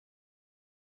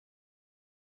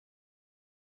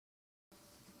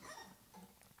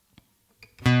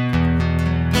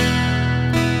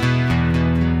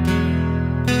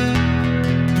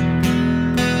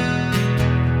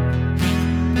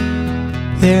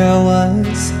There I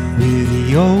was with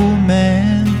the old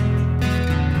man,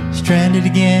 stranded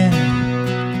again,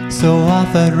 so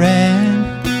off I ran.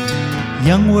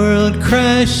 Young world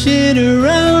crashing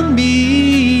around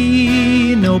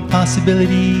me, no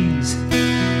possibilities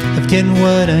of getting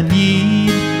what I need.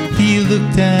 He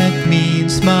looked at me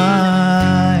and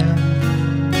smiled,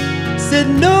 said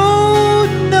no,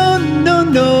 no, no,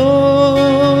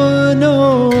 no,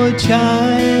 no,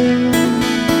 child.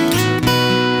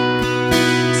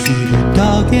 See the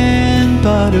dog and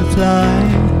butterfly,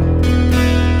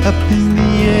 up in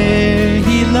the air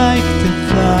he liked to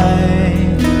fly.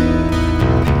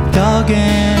 Dog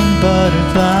and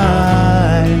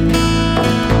butterfly,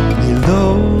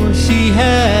 below she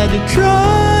had to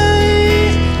try.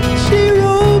 She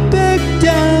rolled back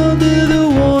down to the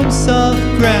warm soft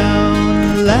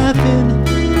ground, laughing,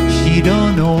 she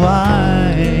don't know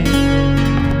why.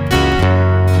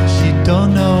 She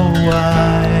don't know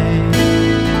why.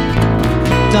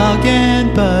 Dog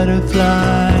and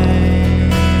butterfly.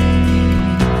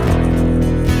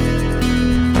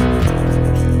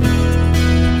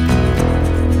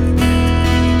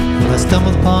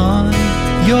 Stumbled upon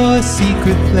your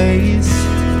secret place,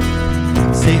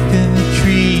 safe in the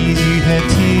trees, you had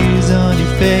tears on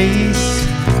your face,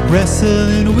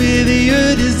 wrestling with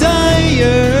your desires.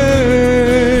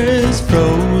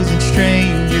 Frozen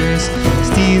strangers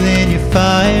stealing your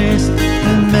fires,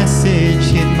 the message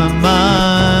hit my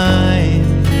mind.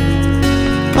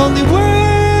 Only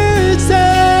words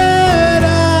that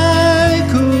I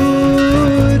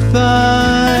could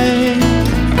find.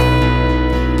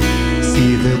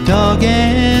 See the dog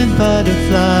and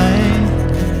butterfly,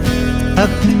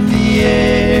 up in the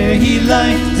air he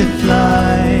liked to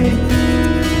fly.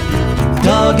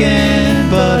 Dog and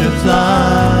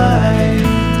butterfly,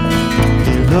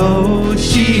 below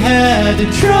she had to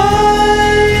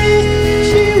try.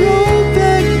 She rolled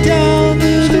back down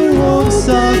to the warm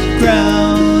soft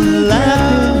ground,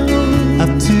 laughing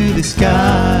up to the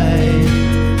sky,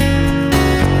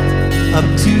 up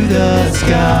to the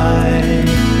sky.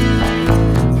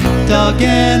 Dog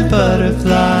and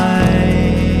butterfly.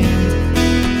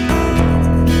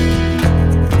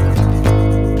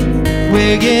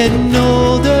 We're getting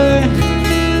older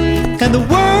and the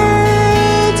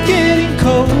world's getting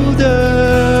colder.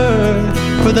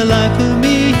 For the life of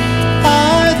me,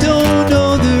 I don't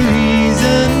know the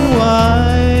reason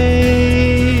why.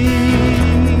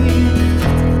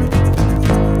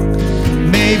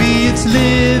 Maybe it's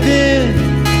living,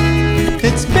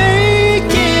 it's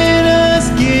making us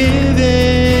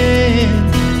giving.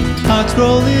 Hearts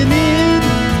rolling in,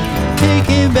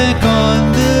 taking back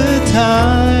on the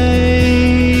tide.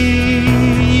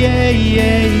 Yeah,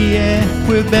 yeah, yeah,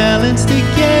 we're balanced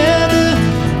together,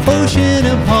 ocean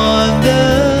upon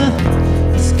the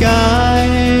sky.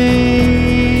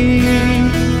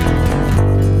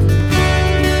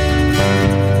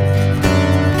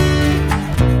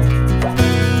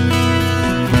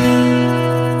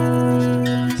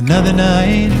 Another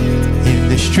night in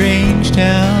the strange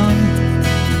town,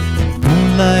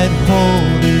 moonlight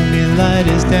holding me, light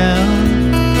is down.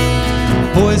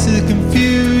 Voices of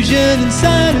confusion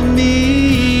inside of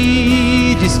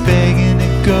me, just begging to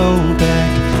go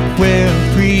back where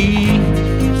I'm free.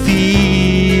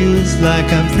 Feels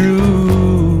like I'm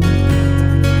through.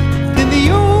 And the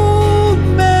old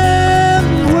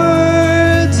man's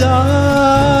words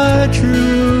are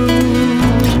true.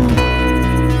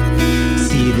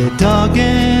 See the dog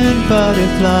and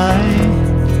butterfly,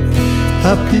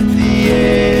 up in the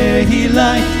air he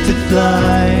liked to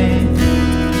fly.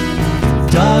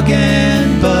 Dog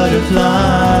and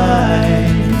butterfly,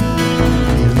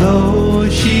 below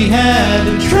she had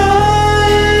to try.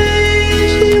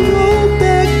 She rolled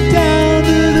back down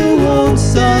to the warm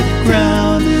soft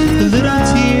ground, a little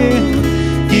tear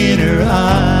in her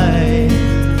eye,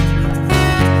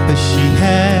 but she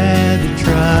had to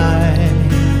try.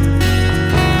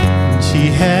 She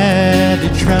had to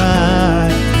try.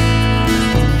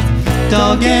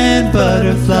 Dog and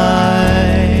butterfly,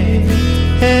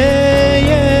 hey,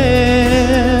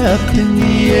 yeah, up in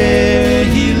the air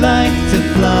he liked to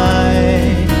fly.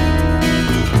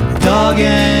 Dog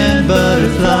and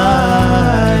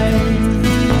butterfly,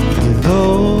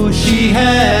 though she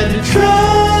had to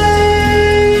try.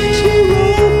 She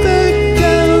rolled back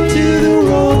down to the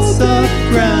warm soft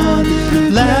ground,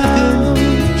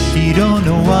 laughing, she don't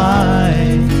know why,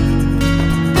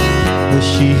 but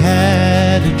she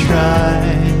had to try.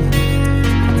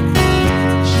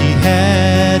 She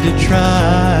had to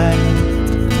try.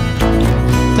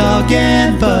 Dog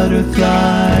and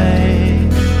butterfly.